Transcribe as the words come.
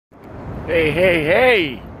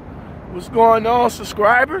Hey, what's going on,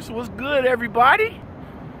 subscribers? What's good, everybody?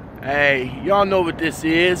 Hey, y'all know what this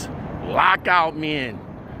is. Lockout Men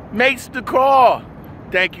Makes the Call.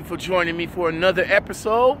 Thank you for joining me for another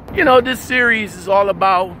episode. You know, this series is all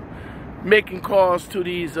about making calls to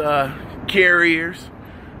these carriers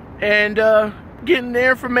and getting the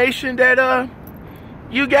information that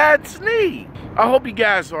you guys need. I hope you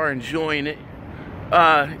guys are enjoying it.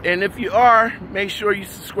 And if you are, make sure you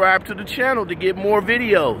subscribe to the channel to get more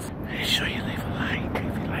videos. Make sure you leave a like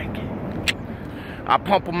if you like it. I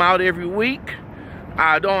pump them out every week.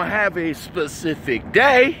 I don't have a specific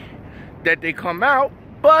day that they come out,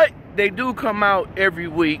 but they do come out every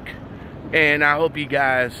week. And I hope you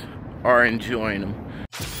guys are enjoying them.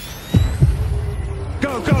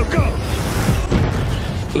 Go, go, go!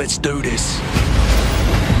 Let's do this.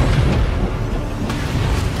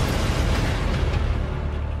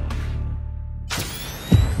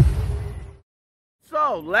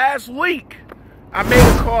 So, last week, I made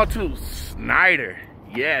a call to Snyder.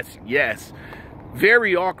 Yes.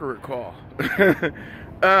 Very awkward call.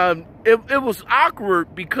 It was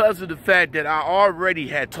awkward because of the fact that I already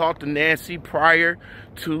had talked to Nancy prior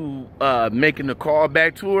to making the call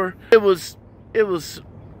back to her. It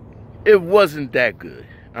wasn't that good.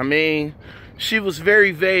 I mean, she was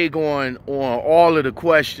very vague on all of the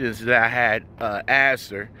questions that I had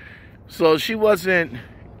asked her. So she wasn't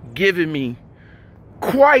giving me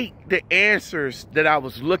quite the answers that I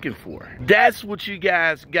was looking for. That's what you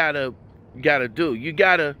guys gotta do. You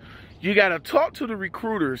gotta talk to the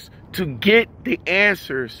recruiters to get the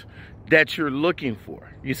answers that you're looking for.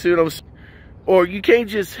 You see what I'm saying? Or you can't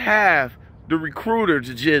just have the recruiter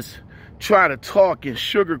to just try to talk and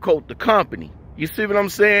sugarcoat the company. You see what I'm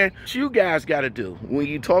saying? What you guys gotta do when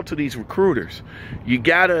you talk to these recruiters, you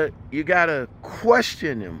gotta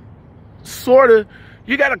question them.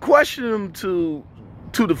 You gotta question them to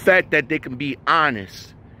the fact that they can be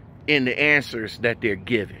honest in the answers that they're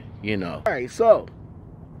giving, you know. All right, so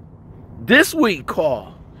this week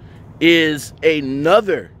call is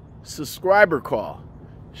another subscriber call.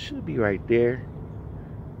 Should be right there.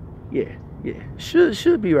 Yeah.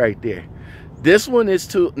 Should be right there. This one is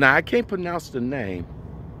to, now I can't pronounce the name.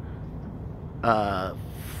 I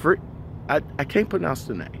can't pronounce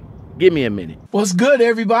the name. Give me a minute. What's good,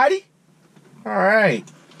 everybody? All right.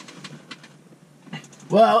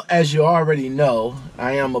 Well, as you already know,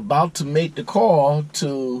 I am about to make the call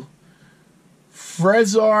to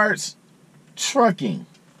Frisard Trucking.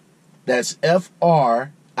 That's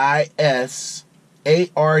F-R-I-S-A-R-D-S.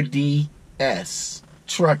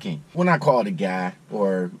 Trucking. When I call the guy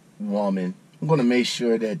or woman, I'm going to make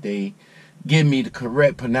sure that they give me the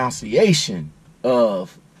correct pronunciation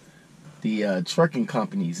of the trucking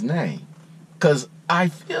company's name. Because I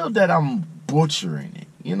feel that I'm butchering it.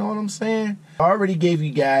 You know what I'm saying? I already gave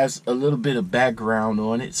you guys a little bit of background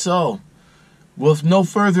on it. So, with no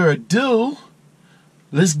further ado,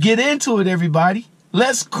 let's get into it, everybody.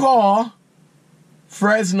 Let's call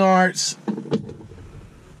Frisard's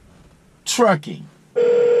Trucking.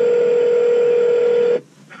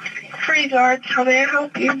 Frisard, how may I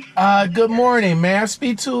help you? Good morning. May I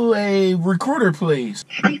speak to a recruiter, please?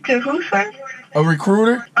 Speak to who, sir? A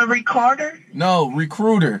recruiter? A recorder? No,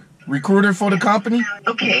 recruiter. Recruiter for the company?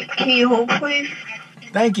 Okay, can you hold, please?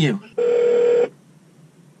 Thank you.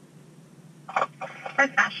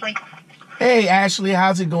 That's Ashley. Hey, Ashley,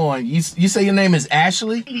 how's it going? You say your name is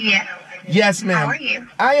Ashley? Yes. Yes, ma'am. How are you?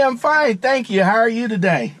 I am fine, thank you. How are you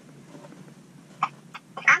today?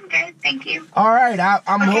 I'm good, thank you. All right,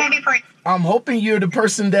 I'm hoping you're the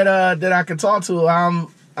person that I can talk to.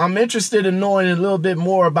 I'm interested in knowing a little bit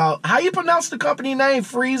more about how you pronounce the company name.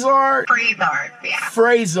 Frisard? Frisard, yeah.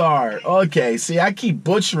 Frisard. Okay, see, I keep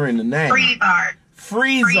butchering the name.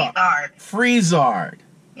 Frisard.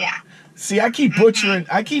 Yeah. See, I keep butchering.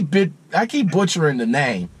 I keep butchering the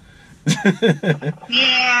name. Yeah, it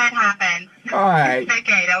happens. All right. It's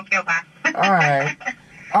okay, don't feel bad.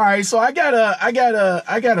 All right. So I got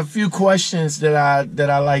a few questions that I'd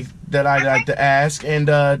like to ask and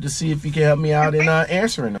to see if you can help me out in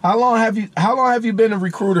answering them. How long have you been a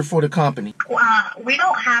recruiter for the company? We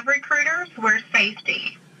don't have recruiters. We're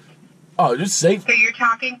safety. Oh, just safety. So you're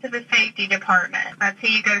talking to the safety department. That's who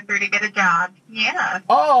you go through to get a job. Yeah.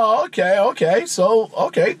 Oh, okay. So,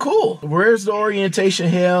 okay, cool. Where's the orientation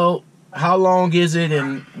held? How long is it,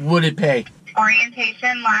 and would it pay?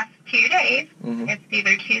 Orientation lasts 2 days. Mm-hmm. It's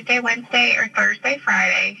either Tuesday, Wednesday, or Thursday,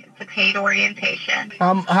 Friday. It's a paid orientation.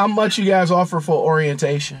 How much you guys offer for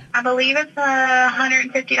orientation? I believe it's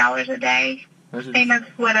 $150 a day. Same as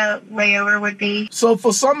what a layover would be. So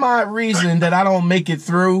for some odd reason that I don't make it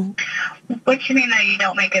through. What you mean that you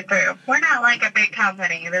don't make it through? We're not like a big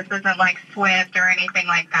company. This isn't like Swift or anything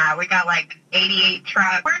like that. We got like 88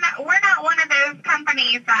 trucks. We're not one of those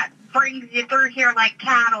companies that brings you through here like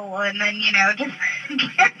cattle and then, you know, just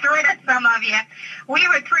gets rid of some of you. We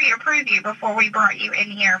would pre-approve you before we brought you in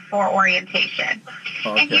here for orientation.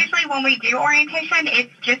 Okay. And usually when we do orientation,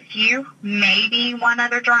 it's just you, maybe one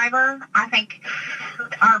other driver. I think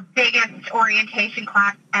our biggest orientation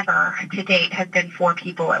class ever to date has been 4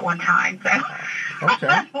 people at one time. So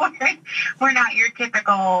okay. we're not your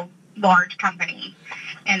typical large company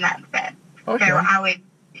in that sense. Okay. So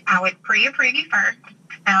I would pre-approve you first.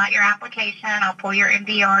 Fill out your application. I'll pull your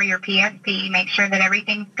MVR, your PSP, make sure that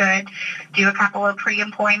everything's good. Do a couple of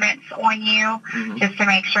pre-employments on you just to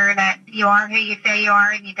make sure that you are who you say you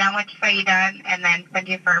are and you've done what you say you've done, and then send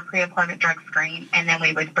you for a pre-employment drug screen, and then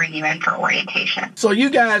we would bring you in for orientation. So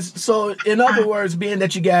you guys, in other words, being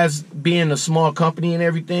that you guys being a small company and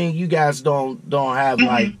everything, you guys don't have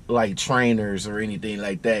like trainers or anything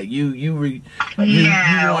like that. We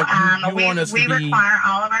require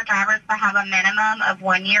all of our drivers to have a minimum of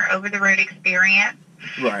 1 year over-the-road experience.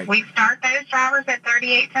 Right. We start those drivers at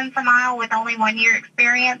 38 cents a mile with only 1 year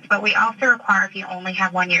experience, but we also require if you only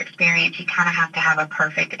have 1 year experience, you kind of have to have a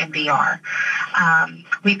perfect MVR.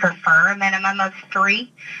 We prefer a minimum of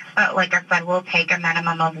 3, but like I said, we'll take a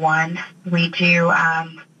minimum of 1. We do.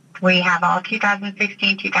 We have all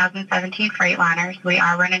 2016, 2017 Freightliners. We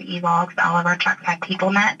are running e-logs. All of our trucks have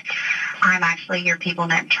PeopleNet. I'm actually your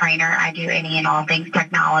PeopleNet trainer. I do any and all things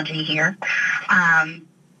technology here.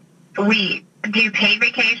 We do paid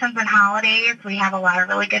vacations and holidays. We have a lot of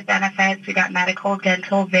really good benefits. We got medical,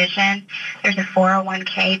 dental, vision. There's a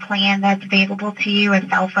 401k plan that's available to you, a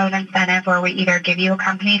cell phone incentive where we either give you a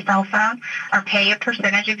company cell phone or pay a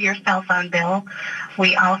percentage of your cell phone bill.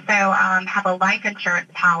 We also have a life insurance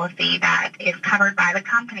policy that is covered by the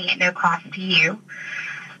company at no cost to you.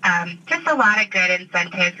 Just a lot of good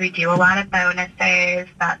incentives. We do a lot of bonuses,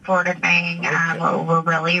 that sort of thing. Okay. We're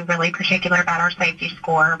really, really particular about our safety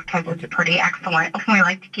score because it's pretty excellent. We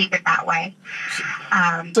like to keep it that way.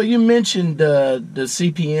 So you mentioned the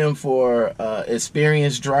CPM for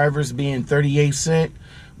experienced drivers being 38 cents.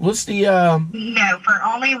 What's the No, for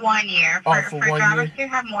only 1 year. For drivers who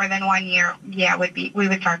have more than 1 year, yeah, we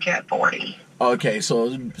would charge you at 40. Okay,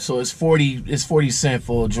 so it's 40 cents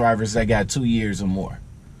for drivers that got 2 years or more.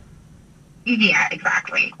 Yeah,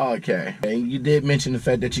 exactly. Okay. And you did mention the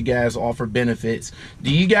fact that you guys offer benefits. Do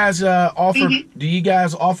you guys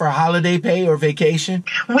offer holiday pay or vacation?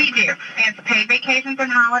 We do. It's paid vacations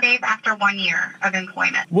and holidays after 1 year of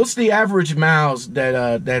employment. What's the average miles that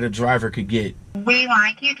a driver could get? We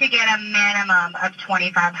like you to get a minimum of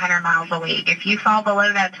 2,500 miles a week. If you fall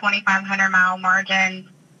below that 2,500 mile margin,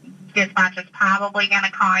 dispatch is probably going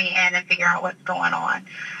to call you in and figure out what's going on.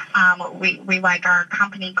 We like our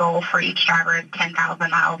company goal for each driver is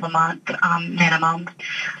 10,000 miles a month minimum.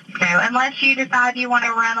 So unless you decide you want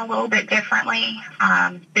to run a little bit differently,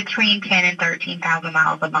 between 10 and 13,000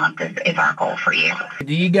 miles a month is our goal for you.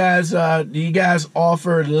 Do you guys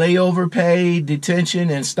offer layover pay, detention,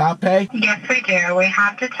 and stop pay? Yes, we do. We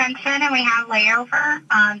have detention and we have layover.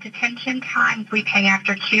 Detention times we pay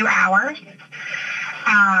after 2 hours.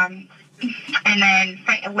 And then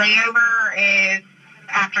layover is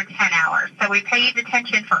after 10 hours. So we pay you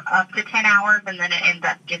detention for up to 10 hours, and then it ends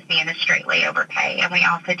up just being a straight layover pay. And we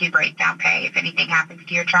also do breakdown pay if anything happens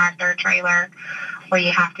to your tractor or trailer where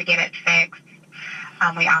you have to get it fixed.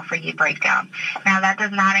 We offer you breakdown. Now, that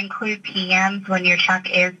does not include PMs. When your truck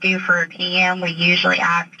is due for a PM, we usually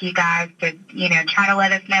ask you guys to, try to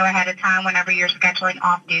let us know ahead of time whenever you're scheduling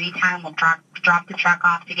off-duty time. We'll drop the truck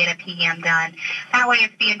off to get a PM done. That way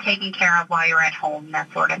it's being taken care of while you're at home,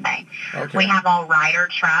 that sort of thing. Okay. We have all rider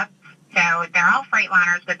trucks. So they're all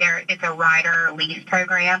Freightliners, but it's a rider lease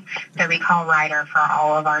program. So we call rider for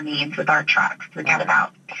all of our needs with our trucks. We got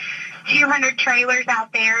about 200 trailers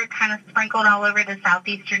out there kind of sprinkled all over the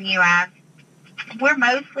southeastern U.S. We're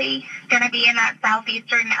mostly going to be in that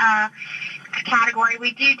southeastern category.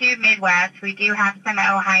 We do Midwest. We do have some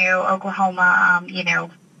Ohio, Oklahoma,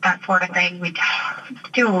 that sort of thing. We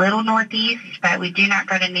do a little Northeast, but we do not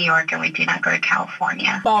go to New York and we do not go to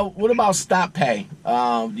California. What about stop pay?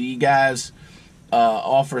 Do you guys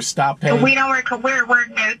offer stop pay? We don't.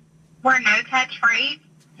 We're no touch freight.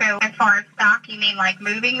 So as far as stock, you mean like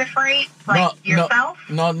moving the freight, yourself?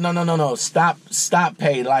 No. Stop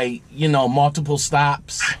pay, like multiple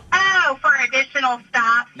stops. Oh, for additional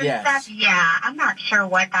stops and stuff. Yeah, I'm not sure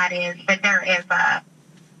what that is, but there is a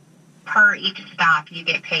per each stop, you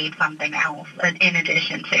get paid something else in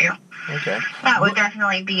addition to. Okay. That would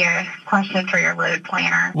definitely be a question for your load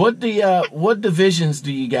planner. What divisions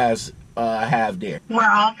do you guys have there? We're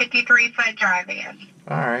all 53-foot dry vans.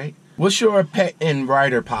 All right. What's your pet and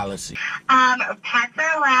rider policy? Pets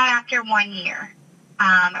are allowed after 1 year.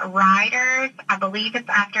 Riders, I believe it's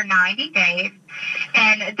after 90 days,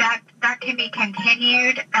 and that can be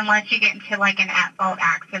continued unless you get into like an at-fault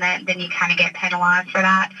accident, then you kind of get penalized for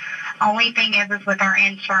that. Only thing is with our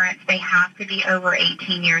insurance, they have to be over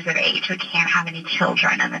 18 years of age. We can't have any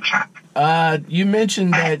children in the truck. You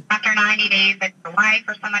mentioned that after 90 days, if your wife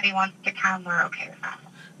or somebody wants to come, we're okay with that.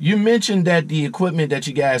 You mentioned that the equipment that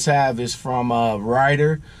you guys have is from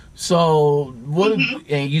Ryder. So what?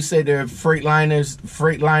 And you said they're Freightliner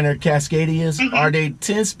Cascadias. Are they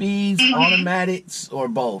 10 speeds, automatics, or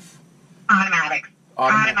both? Automatics.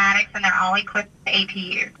 Automatics, and they're all equipped with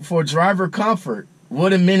APU. For driver comfort,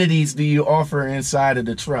 what amenities do you offer inside of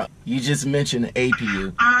the truck? You just mentioned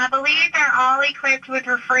APU. I believe they're all equipped with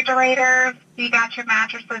refrigerators. You got your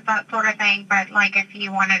mattresses, that sort of thing. But like if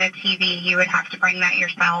you wanted a TV, you would have to bring that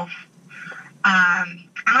yourself. I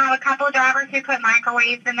have a couple of drivers who put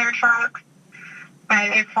microwaves in their trucks.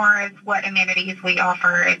 But as far as what amenities we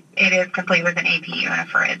offer, it is complete with an APU and a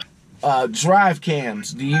fridge. Drive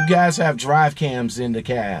cams. Do you guys have drive cams in the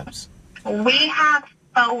cabs? We have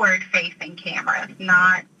forward-facing cameras,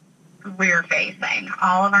 not rear-facing.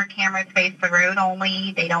 All of our cameras face the road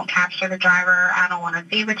only. They don't capture the driver. I don't want to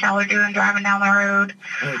see what y'all are doing driving down the road.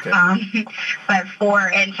 Okay. But for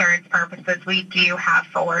insurance purposes, we do have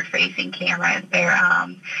forward-facing cameras.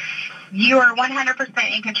 You are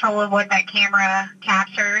 100% in control of what that camera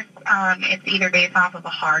captures. It's either based off of a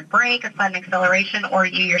hard brake, a sudden acceleration, or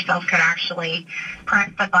you yourself could actually press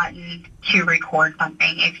the button to record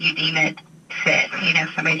something if you deem it fit. You know,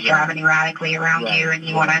 somebody's driving erratically around you and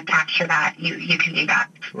you want to capture that, you can do that.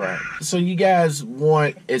 Right. So you guys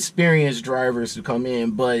want experienced drivers to come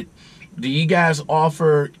in, but do you guys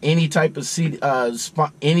offer any type of sponsored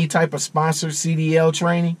CDL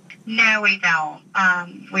training? No, we don't.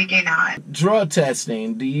 We do not. Drug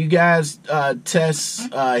testing. Do you guys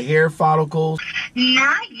test hair follicles?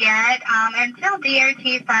 Not yet. Until DOT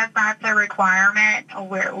says that's a requirement,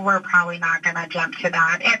 we're probably not going to jump to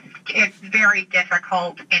that. It's very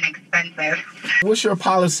difficult and expensive. What's your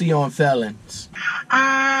policy on felons?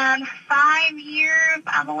 5 years,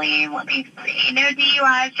 I believe. Let me see. No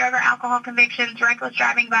DUIs, drug or alcohol convictions, reckless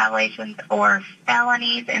driving violations, or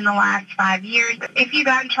felonies in the last 5 years. If you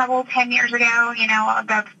got in trouble 10 years ago, you know,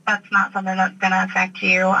 that's not something that's going to affect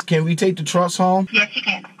you. Can we take the trucks home? Yes, you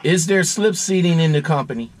can. Is there slip seating in the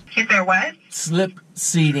company? Is there what? Slip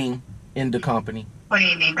seating in the company. What do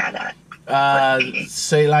you mean by that?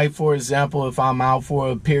 Say, like, for example, if I'm out for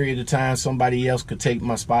a period of time, somebody else could take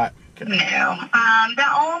my spot. No. The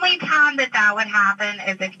only time that would happen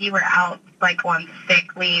is if you were out, like, on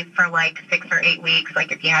sick leave for, like, 6 or 8 weeks,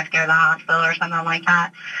 like if you had to go to the hospital or something like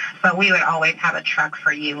that. But we would always have a truck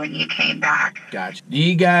for you when you came back. Gotcha. Do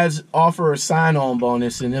you guys offer a sign-on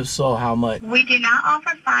bonus, and if so, how much? We do not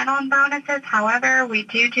offer sign-on bonuses. However, we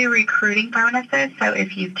do recruiting bonuses. So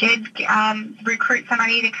if you did recruit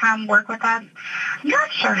somebody to come work with us, I'm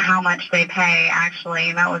not sure how much they pay,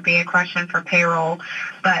 actually. That would be a question for payroll.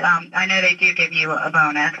 But I know they do give you a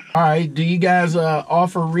bonus. All right. Do you guys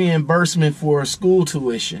offer reimbursement for school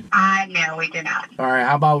tuition? No, we do not. All right.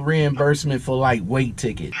 How about reimbursement for, like, weight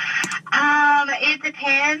tickets? It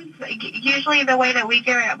depends. Usually the way that we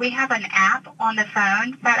do it, we have an app on the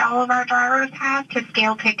phone that all of our drivers have to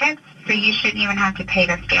scale tickets, so you shouldn't even have to pay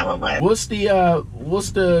to scale a load. What's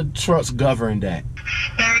the trucks governed at?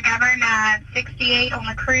 They're governed at 68 on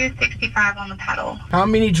the cruise, 65 on the pedal. How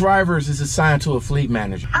many drivers is assigned to a fleet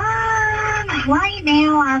manager? Right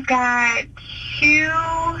now I've got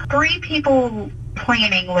 3 people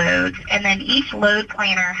planning loads, and then each load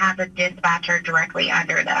planner has a dispatcher directly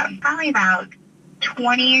under them. Probably about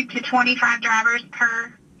 20 to 25 drivers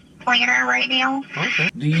per planner right now. Okay.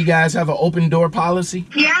 Do you guys have an open door policy?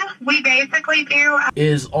 Yeah, we basically do.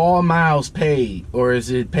 Is all miles paid, or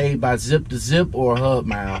is it paid by zip to zip or hub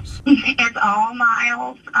miles? It's all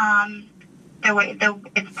miles.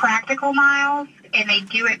 It's practical miles, and they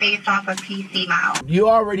do it based off of PC miles. You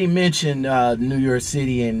already mentioned New York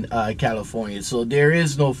City and California, so there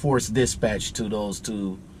is no forced dispatch to those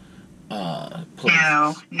two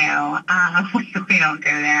places. No, we don't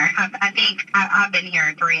go there. I think I've been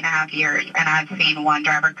here 3.5 years, and I've seen one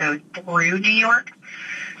driver go through New York,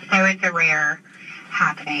 so it's a rare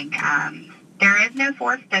happening. There is no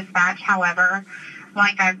forced dispatch, however.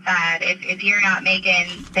 like I've said, if you're not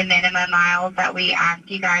making the minimum miles that we ask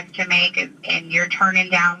you guys to make, and you're turning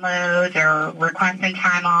down loads or requesting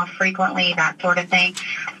time off frequently, that sort of thing,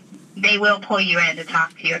 they will pull you in to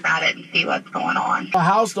talk to you about it and see what's going on.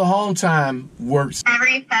 How's the home time works?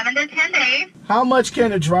 Every 7 to 10 days. How much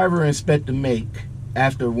can a driver expect to make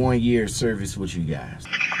after 1 year service with you guys?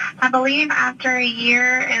 I believe after a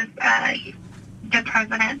year is the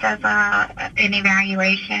president does an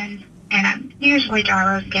evaluation, and usually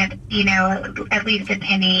drivers get, at least a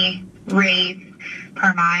penny raise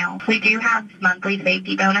per mile. We do have monthly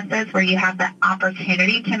safety bonuses where you have the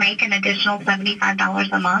opportunity to make an additional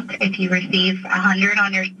 $75 a month if you receive 100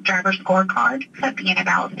 on your driver scorecard. That being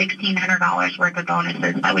about $1,600 worth of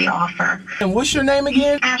bonuses that we offer. And what's your name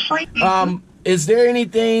again? Ashley. Is there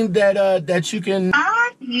anything that you can?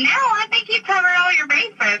 No, I think you covered all your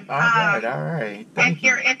bases. All right. If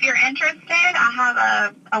you're interested, I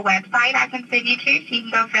have a website I can send you to, so you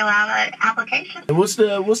can go fill out an application. What's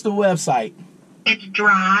the website? It's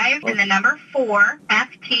drive and the number 4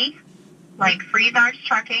 FT, like Frisard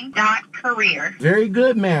Trucking.career. Very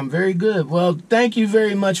good, ma'am. Very good. Well, thank you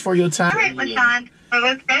very much for your time. All right, LaShawn. It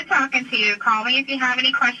was good talking to you. Call me if you have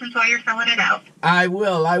any questions while you're filling it out. I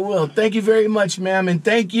will. Thank you very much, ma'am, and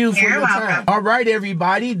thank you for your time. Welcome. All right,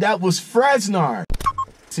 everybody. That was Frisard.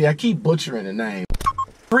 See, I keep butchering the name.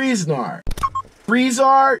 Frisard.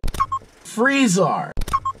 Frisard.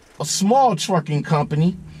 A small trucking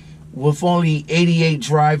company with only 88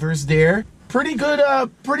 drivers there. Pretty good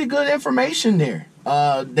information there.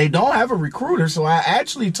 They don't have a recruiter, so I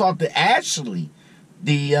actually talked to Ashley,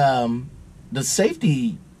 the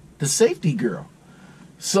safety girl.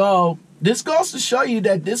 So this goes to show you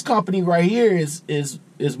that this company right here is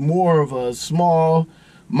more of a small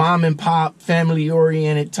mom and pop family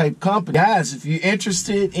oriented type company. Guys, if you're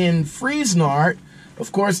interested in Frisard,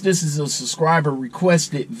 of course this is a subscriber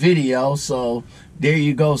requested video, so there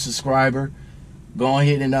you go, subscriber. Go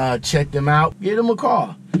ahead and check them out. Give them a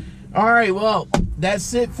call. All right, well,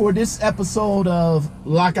 that's it for this episode of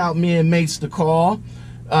Lockout Men Makes the Call.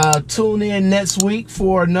 Tune in next week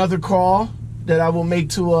for another call that I will make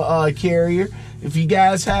to a carrier. If you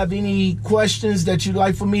guys have any questions that you'd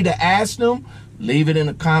like for me to ask them, leave it in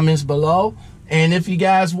the comments below. And if you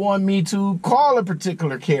guys want me to call a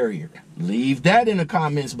particular carrier, leave that in the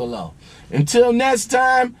comments below. Until next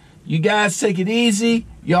time, you guys take it easy.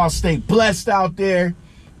 Y'all stay blessed out there.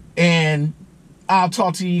 And I'll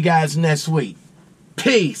talk to you guys next week.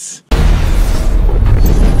 Peace.